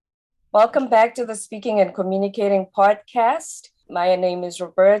Welcome back to the Speaking and Communicating podcast. My name is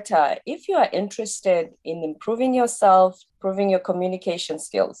Roberta. If you are interested in improving yourself, improving your communication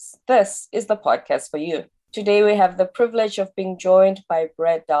skills, this is the podcast for you. Today, we have the privilege of being joined by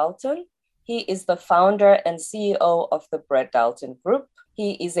Brett Dalton. He is the founder and CEO of the Brett Dalton Group.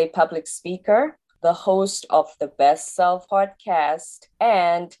 He is a public speaker, the host of the Best Self podcast,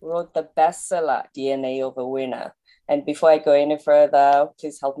 and wrote the bestseller, DNA of a Winner. And before I go any further,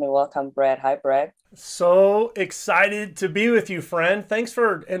 please help me welcome Brett. Hi, Brett. So excited to be with you, friend. Thanks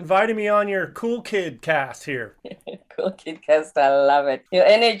for inviting me on your Cool Kid cast here. Cool Kid Cast. I love it. Your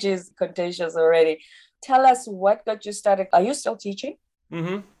energy is contagious already. Tell us what got you started. Are you still teaching?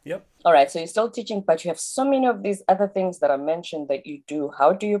 Yep. All right. So you're still teaching, but you have so many of these other things that are mentioned that you do.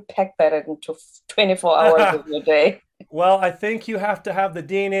 How do you pack that into 24 hours of your day? Well, I think you have to have the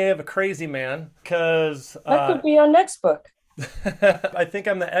DNA of a crazy man because That could be your next book. I think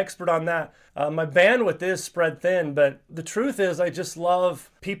I'm the expert on that. My bandwidth is spread thin, but the truth is I just love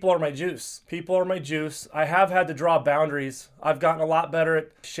people are my juice. People are my juice. I have had to draw boundaries. I've gotten a lot better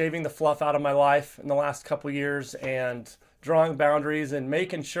at shaving the fluff out of my life in the last couple years and drawing boundaries and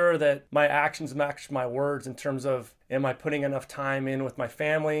making sure that my actions match my words in terms of, am I putting enough time in with my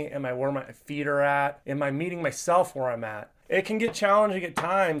family? Am I where my feet are at? Am I meeting myself where I'm at? It can get challenging at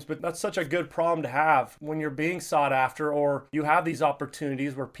times, but that's such a good problem to have when you're being sought after or you have these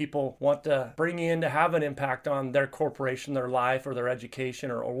opportunities where people want to bring you in to have an impact on their corporation, their life, or their education,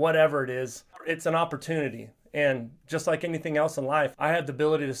 or whatever it is. It's an opportunity. And just like anything else in life, I have the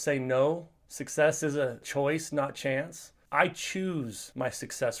ability to say no. Success is a choice, not chance. I choose my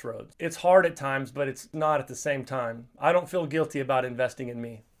success roads. It's hard at times, but it's not at the same time. I don't feel guilty about investing in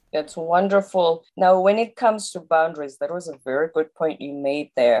me. That's wonderful. Now, when it comes to boundaries, that was a very good point you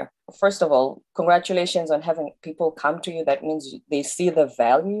made there. First of all, congratulations on having people come to you. That means they see the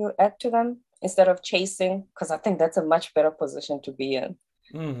value you add to them instead of chasing, because I think that's a much better position to be in.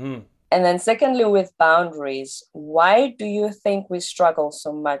 Mm-hmm. And then secondly, with boundaries, why do you think we struggle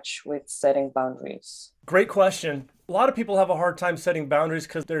so much with setting boundaries? Great question. A lot of people have a hard time setting boundaries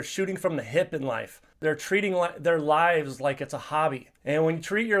because they're shooting from the hip in life. They're treating their lives like it's a hobby. And when you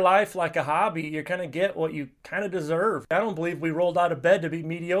treat your life like a hobby, you're going to get what you kind of deserve. I don't believe we rolled out of bed to be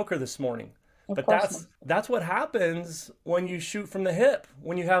mediocre this morning. But that's what happens when you shoot from the hip,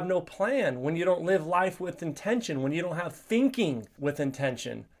 when you have no plan, when you don't live life with intention, when you don't have thinking with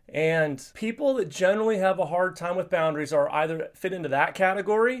intention. And people that generally have a hard time with boundaries are either fit into that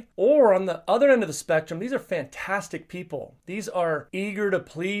category or on the other end of the spectrum, these are fantastic people. These are eager to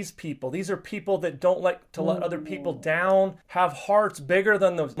please people. These are people that don't like to let other people down, have hearts bigger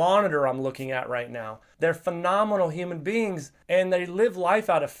than the monitor I'm looking at right now. They're phenomenal human beings and they live life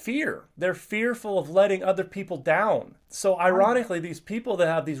out of fear. They're fearful of letting other people down. So ironically, these people that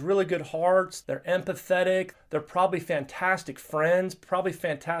have these really good hearts, they're empathetic, they're probably fantastic friends, probably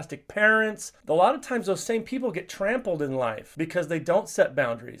fantastic parents. A lot of times those same people get trampled in life because they don't set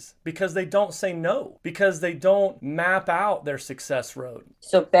boundaries, because they don't say no, because they don't map out their success road.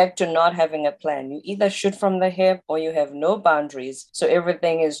 So back to not having a plan. You either shoot from the hip or you have no boundaries. So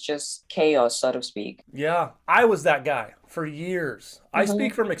everything is just chaos, so to speak. Yeah, I was that guy for years. I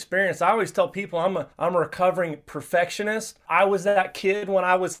speak from experience. I always tell people I'm a recovering perfectionist. I was that kid when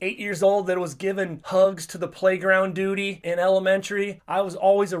I was 8 years old that was given hugs to the playground duty in elementary. I was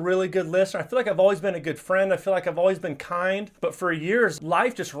always a really good listener. I feel like I've always been a good friend. I feel like I've always been kind. But for years,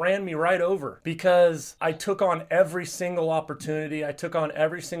 life just ran me right over because I took on every single opportunity. I took on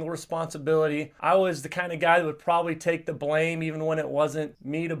every single responsibility. I was the kind of guy that would probably take the blame even when it wasn't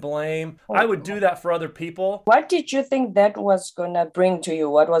me to blame. I would do that for other people. What did you think that was going to bring to you?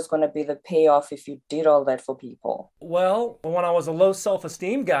 What was going to be the payoff if you did all that for people? Well, when I was a low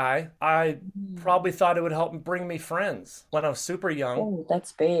self-esteem guy, I probably thought it would help bring me friends when I was super young. Oh,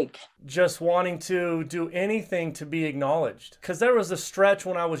 that's big. Just wanting to do anything to be acknowledged. Because there was a stretch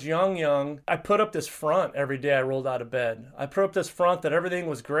when I was young, I put up this front every day I rolled out of bed. I put up this front that everything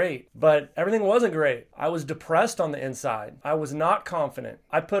was great, but everything wasn't great. I was depressed on the inside. I was not confident.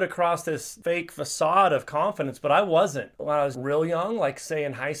 I put across this fake facade of confidence, but I wasn't. When I was real young, like say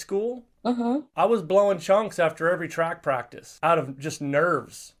in high school, I was blowing chunks after every track practice out of just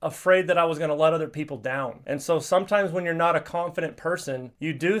nerves, afraid that I was going to let other people down. And so sometimes when you're not a confident person,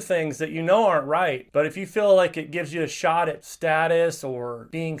 you do things that you know aren't right. But if you feel like it gives you a shot at status or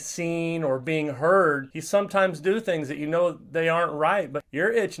being seen or being heard, you sometimes do things that you know they aren't right, but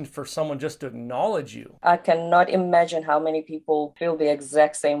you're itching for someone just to acknowledge you. I cannot imagine how many people feel the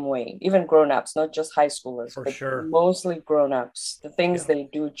exact same way, even grown-ups, not just high schoolers, For but sure. mostly grown-ups. The things Yeah. they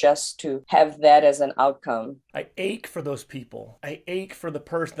do just to to have that as an outcome. I ache for those people. I ache for the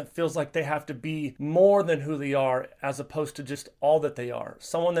person that feels like they have to be more than who they are as opposed to just all that they are.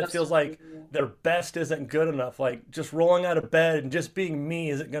 Someone that feels like their best isn't good enough, like just rolling out of bed and just being me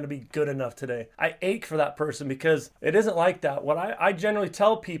isn't going to be good enough today. I ache for that person because it isn't like that. What I generally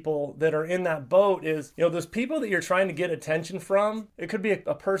tell people that are in that boat is, those people that you're trying to get attention from, it could be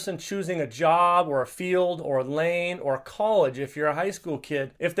a person choosing a job or a field or a lane or a college if you're a high school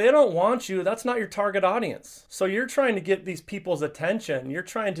kid. If they don't want you, that's not your target audience. So you're trying to get these people's attention. You're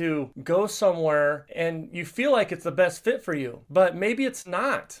trying to go somewhere and you feel like it's the best fit for you, but maybe it's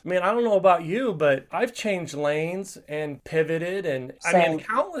not. I mean, I don't know about you, but I've changed lanes and pivoted and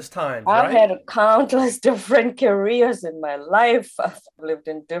countless times. I've had countless different careers in my life. I've lived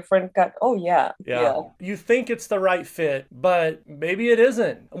in different yeah. You think it's the right fit, but maybe it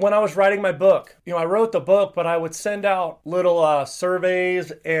isn't. When I was writing my book, I wrote the book, but I would send out little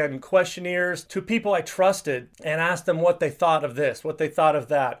surveys and questionnaires to people I trusted and ask them what they thought of this, what they thought of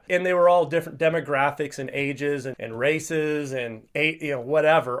that. And they were all different demographics and ages and races and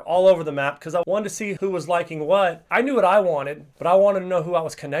whatever, all over the map, because I wanted to see who was liking what. I knew what I wanted, but I wanted to know who I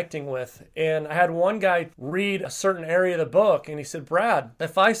was connecting with. And I had one guy read a certain area of the book and he said, Brad,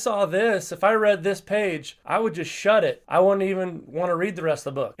 if I saw this, if I read this page, I would just shut it. I wouldn't even want to read the rest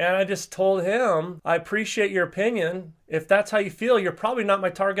of the book. And I just told him, I appreciate your opinion. If that's how you feel, you're probably not my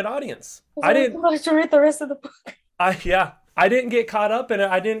target audience. I didn't want to read the rest of the book. I didn't get caught up in it.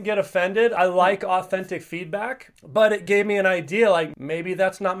 I didn't get offended. I like authentic feedback, but it gave me an idea, like maybe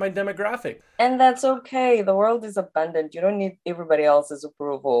that's not my demographic. And that's okay. The world is abundant. You don't need everybody else's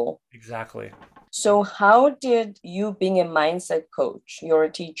approval. Exactly. So how did you, being a mindset coach, you're a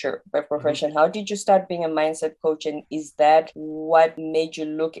teacher by profession, how did you start being a mindset coach? And is that what made you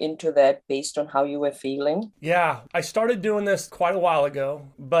look into that based on how you were feeling? Yeah, I started doing this quite a while ago,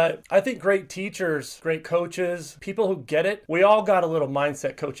 but I think great teachers, great coaches, people who get it, we all got a little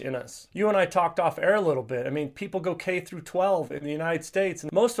mindset coach in us. You and I talked off air a little bit. I mean, people go K through 12 in the United States,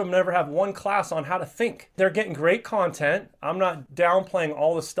 and most of them never have one class on how to think. They're getting great content. I'm not downplaying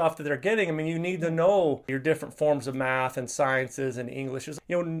all the stuff that they're getting. I mean, you need to know your different forms of math and sciences and Englishes.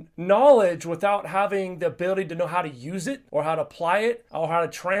 Knowledge without having the ability to know how to use it or how to apply it or how to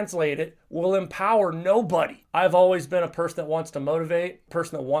translate it will empower nobody. I've always been a person that wants to motivate, a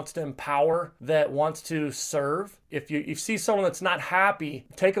person that wants to empower, that wants to serve. If you see someone that's not happy,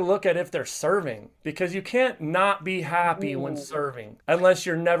 take a look at if they're serving, because you can't not be happy when serving unless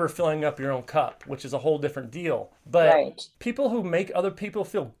you're never filling up your own cup, which is a whole different deal. But people who make other people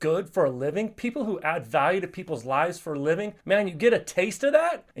feel good for a living, people who add value to people's lives for a living, man, you get a taste of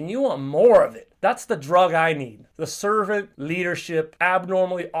that and you want more of it. That's the drug I need. The servant leadership,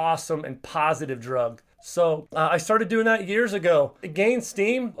 abnormally awesome and positive drug. So I started doing that years ago. It gained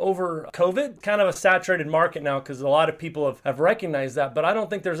steam over COVID, kind of a saturated market now because a lot of people have recognized that. But I don't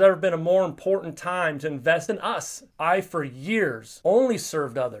think there's ever been a more important time to invest in us. I, for years, only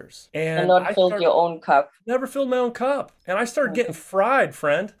served others. And not filled your own cup. Never filled my own cup. And I started getting fried,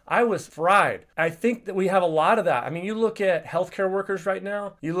 friend. I was fried. I think that we have a lot of that. I mean, you look at healthcare workers right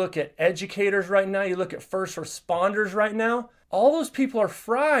now. You look at educators right now. You look at first responders right now. All those people are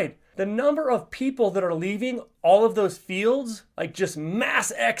fried. The number of people that are leaving all of those fields, like just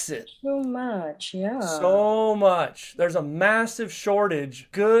mass exit. So much, yeah. So much. There's a massive shortage.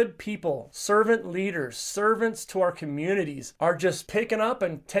 Good people, servant leaders, servants to our communities are just picking up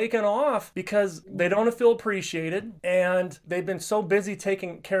and taking off because they don't feel appreciated and they've been so busy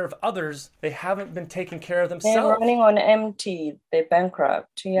taking care of others, they haven't been taking care of themselves. They're running on empty. They're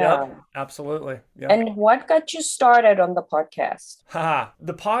bankrupt. Yeah. Yep, absolutely. Yep. And what got you started on the podcast?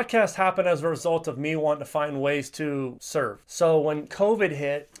 The podcast happened as a result of me wanting to find ways to serve. So when COVID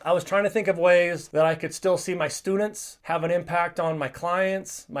hit, I was trying to think of ways that I could still see my students, have an impact on my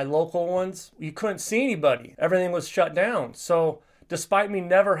clients, my local ones. You couldn't see anybody. Everything was shut down. So despite me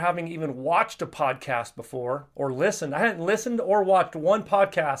never having even watched a podcast before or listened, I hadn't listened or watched one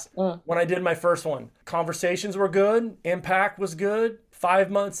podcast when I did my first one. Conversations were good. Impact was good.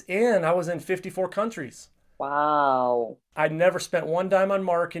 5 months in, I was in 54 countries. Wow. I'd never spent one dime on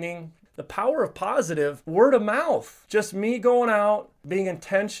marketing. The power of positive, word of mouth, just me going out, being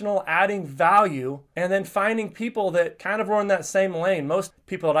intentional, adding value, and then finding people that kind of were in that same lane. Most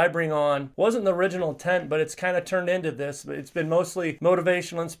people that I bring on wasn't the original intent, but it's kind of turned into this. It's been mostly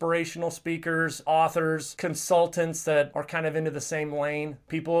motivational, inspirational speakers, authors, consultants that are kind of into the same lane.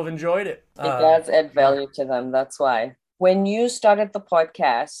 People have enjoyed it. It does add value to them. That's why. When you started the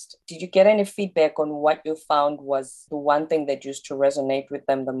podcast, did you get any feedback on what you found was the one thing that used to resonate with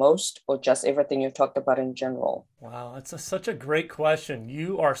them the most, or just everything you talked about in general? Wow, that's such a great question.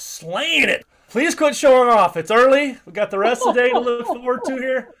 You are slaying it. Please quit showing off. It's early. We got the rest of the day to look forward to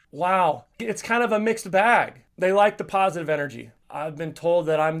here. Wow, it's kind of a mixed bag. They like the positive energy. I've been told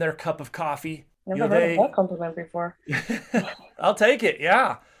that I'm their cup of coffee. Never heard of that compliment before. I'll take it,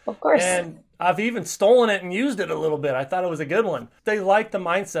 yeah. Of course. And I've even stolen it and used it a little bit. I thought it was a good one. They like the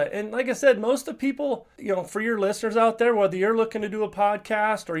mindset. And like I said, most of the people, for your listeners out there, whether you're looking to do a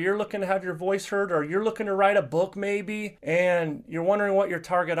podcast or you're looking to have your voice heard or you're looking to write a book maybe, and you're wondering what your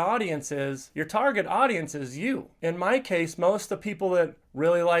target audience is, your target audience is you. In my case, most of the people that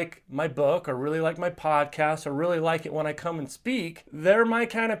really like my book or really like my podcast or really like it when I come and speak, they're my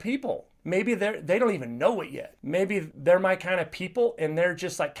kind of people. Maybe they don't even know it yet. Maybe they're my kind of people and they're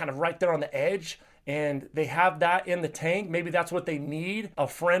just like kind of right there on the edge and they have that in the tank. Maybe that's what they need. A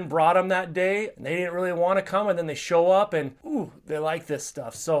friend brought them that day and they didn't really want to come, and then they show up and they like this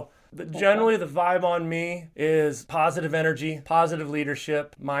stuff. So generally the vibe on me is positive energy, positive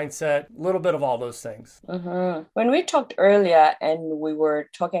leadership, mindset, a little bit of all those things. Mm-hmm. When we talked earlier and we were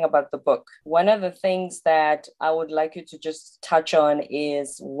talking about the book, one of the things that I would like you to just touch on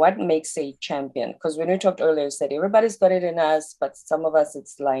is what makes a champion. Because when we talked earlier, you said everybody's got it in us, but some of us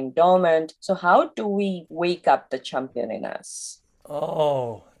it's lying dormant. So how do we wake up the champion in us?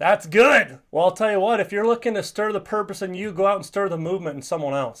 Oh, that's good. Well, I'll tell you what, if you're looking to stir the purpose in you, go out and stir the movement in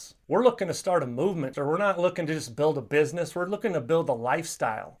someone else. We're looking to start a movement, or we're not looking to just build a business. We're looking to build a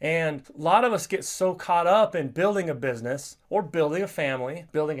lifestyle. And a lot of us get so caught up in building a business or building a family,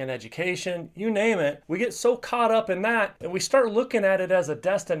 building an education, you name it. We get so caught up in that and we start looking at it as a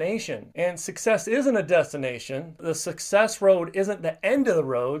destination. And success isn't a destination. The success road isn't the end of the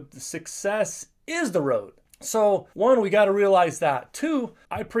road. The success is the road. So one, we got to realize that. Two,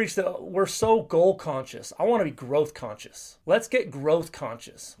 I preach that we're so goal conscious. I want to be growth conscious. Let's get growth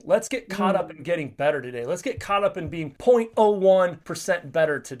conscious. Let's get caught up in getting better today. Let's get caught up in being 0.01%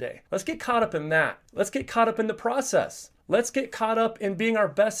 better today. Let's get caught up in that. Let's get caught up in the process. Let's get caught up in being our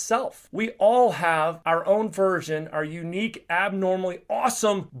best self. We all have our own version, our unique, abnormally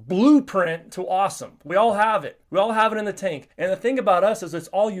awesome blueprint to awesome. We all have it. We all have it in the tank. And the thing about us is it's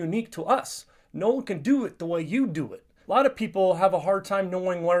all unique to us. No one can do it the way you do it. A lot of people have a hard time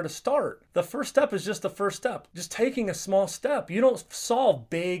knowing where to start. The first step is just the first step. Just taking a small step. You don't solve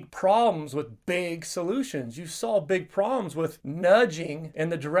big problems with big solutions. You solve big problems with nudging in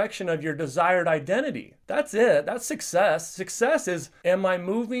the direction of your desired identity. That's it. That's success. Success is, am I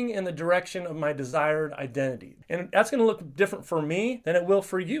moving in the direction of my desired identity? And that's going to look different for me than it will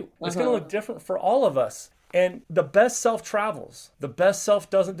for you. It's going to look different for all of us. And the best self travels. The best self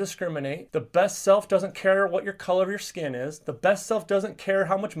doesn't discriminate. The best self doesn't care what your color of your skin is. The best self doesn't care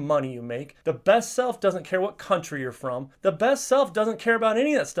how much money you make. The best self doesn't care what country you're from. The best self doesn't care about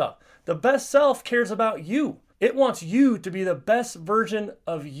any of that stuff. The best self cares about you. It wants you to be the best version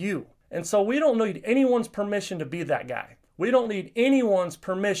of you. And so we don't need anyone's permission to be that guy. We don't need anyone's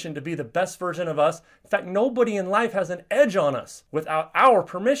permission to be the best version of us. In fact, nobody in life has an edge on us without our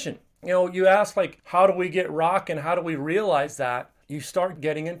permission. You ask how do we get rock and how do we realize that? You start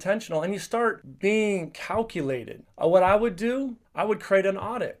getting intentional and you start being calculated. What I would do, I would create an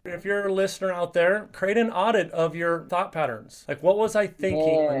audit. If you're a listener out there, create an audit of your thought patterns. What was I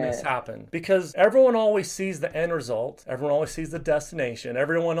thinking when this happened? Because everyone always sees the end result. Everyone always sees the destination.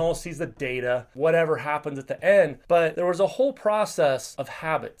 Everyone always sees the data, whatever happens at the end. But there was a whole process of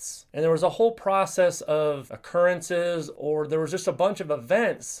habits. And there was a whole process of occurrences, or there was just a bunch of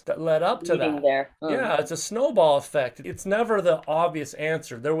events that led up to that. Yeah, it's a snowball effect. It's never the obvious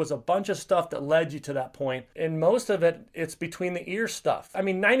answer. There was a bunch of stuff that led you to that point. And most of it, it's between the ear stuff. I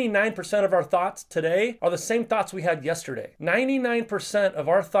mean, 99% of our thoughts today are the same thoughts we had yesterday. 99% of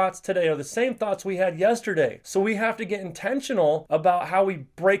our thoughts today are the same thoughts we had yesterday. So we have to get intentional about how we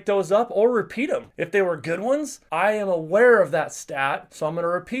break those up or repeat them. If they were good ones, I am aware of that stat, so I'm going to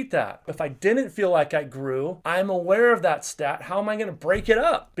repeat that. If I didn't feel like I grew, I'm aware of that stat. How am I going to break it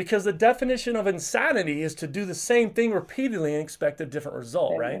up? Because the definition of insanity is to do the same thing repeatedly and expect a different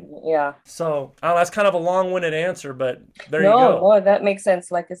result, right? Yeah. So that's kind of a long-winded answer, but there you go. No, that makes sense.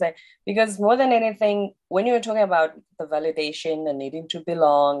 Like I said, because more than anything, when you're talking about the validation and needing to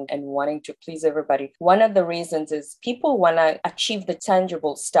belong and wanting to please everybody, one of the reasons is people want to achieve the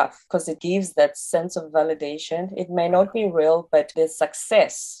tangible stuff because it gives that sense of validation. It may not be real, but the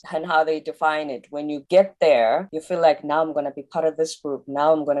success and how they define it. When you get there, you feel like, now I'm going to be part of this group.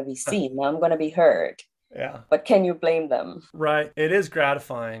 Now I'm going to be seen. Now I'm going to be heard. Yeah. But can you blame them? Right. It is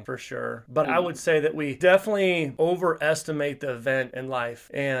gratifying for sure. But I would say that we definitely overestimate the event in life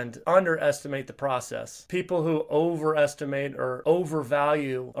and underestimate the process. People who overestimate or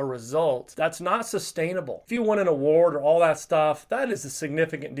overvalue a result, that's not sustainable. If you win an award or all that stuff, that is a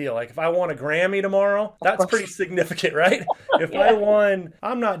significant deal. Like if I won a Grammy tomorrow, that's pretty significant, right? If I Yeah. won,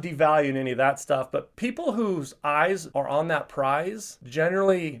 I'm not devaluing any of that stuff. But people whose eyes are on that prize,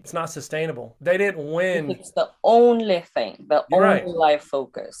 generally, it's not sustainable. They didn't If win. it's the only thing, the You're only right. life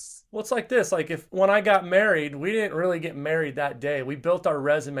focus. Well, it's like this. Like if when I got married, we didn't really get married that day. We built our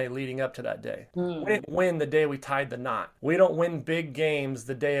resume leading up to that day. We didn't win the day we tied the knot. We don't win big games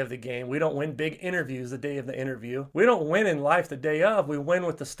the day of the game. We don't win big interviews the day of the interview. We don't win in life the day of. We win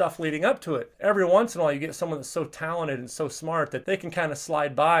with the stuff leading up to it. Every once in a while, you get someone that's so talented and so smart that they can kind of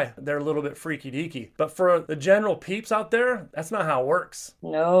slide by. They're a little bit freaky deaky. But for the general peeps out there, that's not how it works.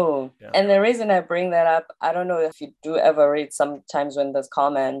 No. Yeah. And the reason I bring that up, I don't know if you do ever read sometimes when there's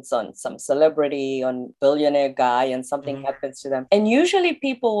comments on some celebrity, on billionaire guy, and something happens to them. And usually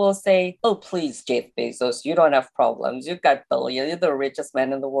people will say, oh, please, Jeff Bezos, you don't have problems. You've got billion. You're the richest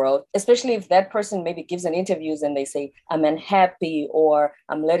man in the world. Especially if that person maybe gives an interviews and they say, I'm unhappy or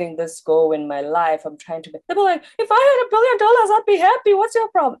I'm letting this go in my life. I'm trying to be. They'll be like, if I had $1 billion, I'd be happy. What's your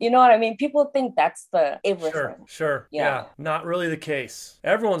problem? You know what I mean? People think that's the everything. Sure. Yeah. Not really the case.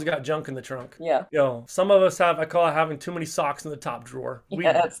 Everyone's got junk in the trunk. Yeah. Some of us have, I call it having too many socks in the top drawer.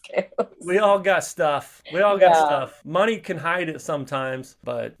 That's chaos. We all got stuff. We all got stuff. Money can hide it sometimes,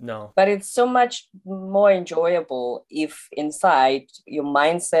 but no. But it's so much more enjoyable if inside your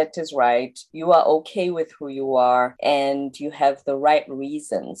mindset is right, you are okay with who you are, and you have the right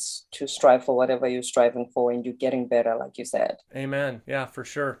reasons to strive for whatever you're striving for, and you're getting better, like you said. Amen. Yeah, for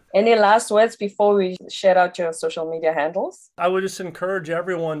sure. Any last words before we shout out your social media handles? I would just encourage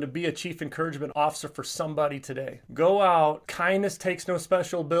everyone to be a chief encouragement officer for somebody today. Go out. Kindness takes no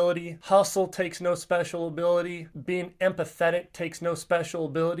special ability. Hustle takes no special ability. Being empathetic takes no special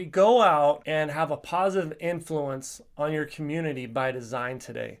ability. Go out and have a positive influence on your community by design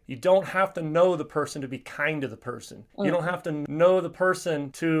today. You don't have to know the person to be kind to the person. You don't have to know the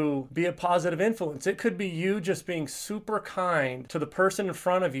person to be a positive influence. It could be you just being super kind to the person in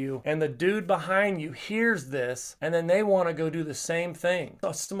front of you, and the dude behind you hears this and then they want to go do the same thing.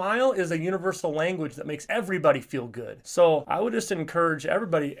 A smile is a universal language that makes everybody feel good. So I would just encourage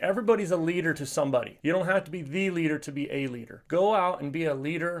everybody. Everybody's a leader to somebody. You don't have to be the leader to be a leader. Go out and be a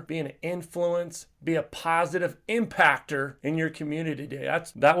leader, be an influence, be a positive impactor in your community today.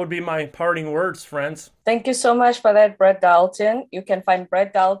 That would be my parting words, friends. Thank you so much for that, Brett Dalton. You can find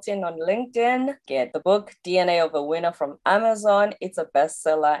Brett Dalton on LinkedIn. Get the book DNA of a Winner from Amazon. It's a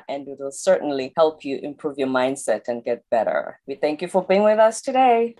bestseller and it will certainly help you improve your mindset and get better. We thank you for being with us today.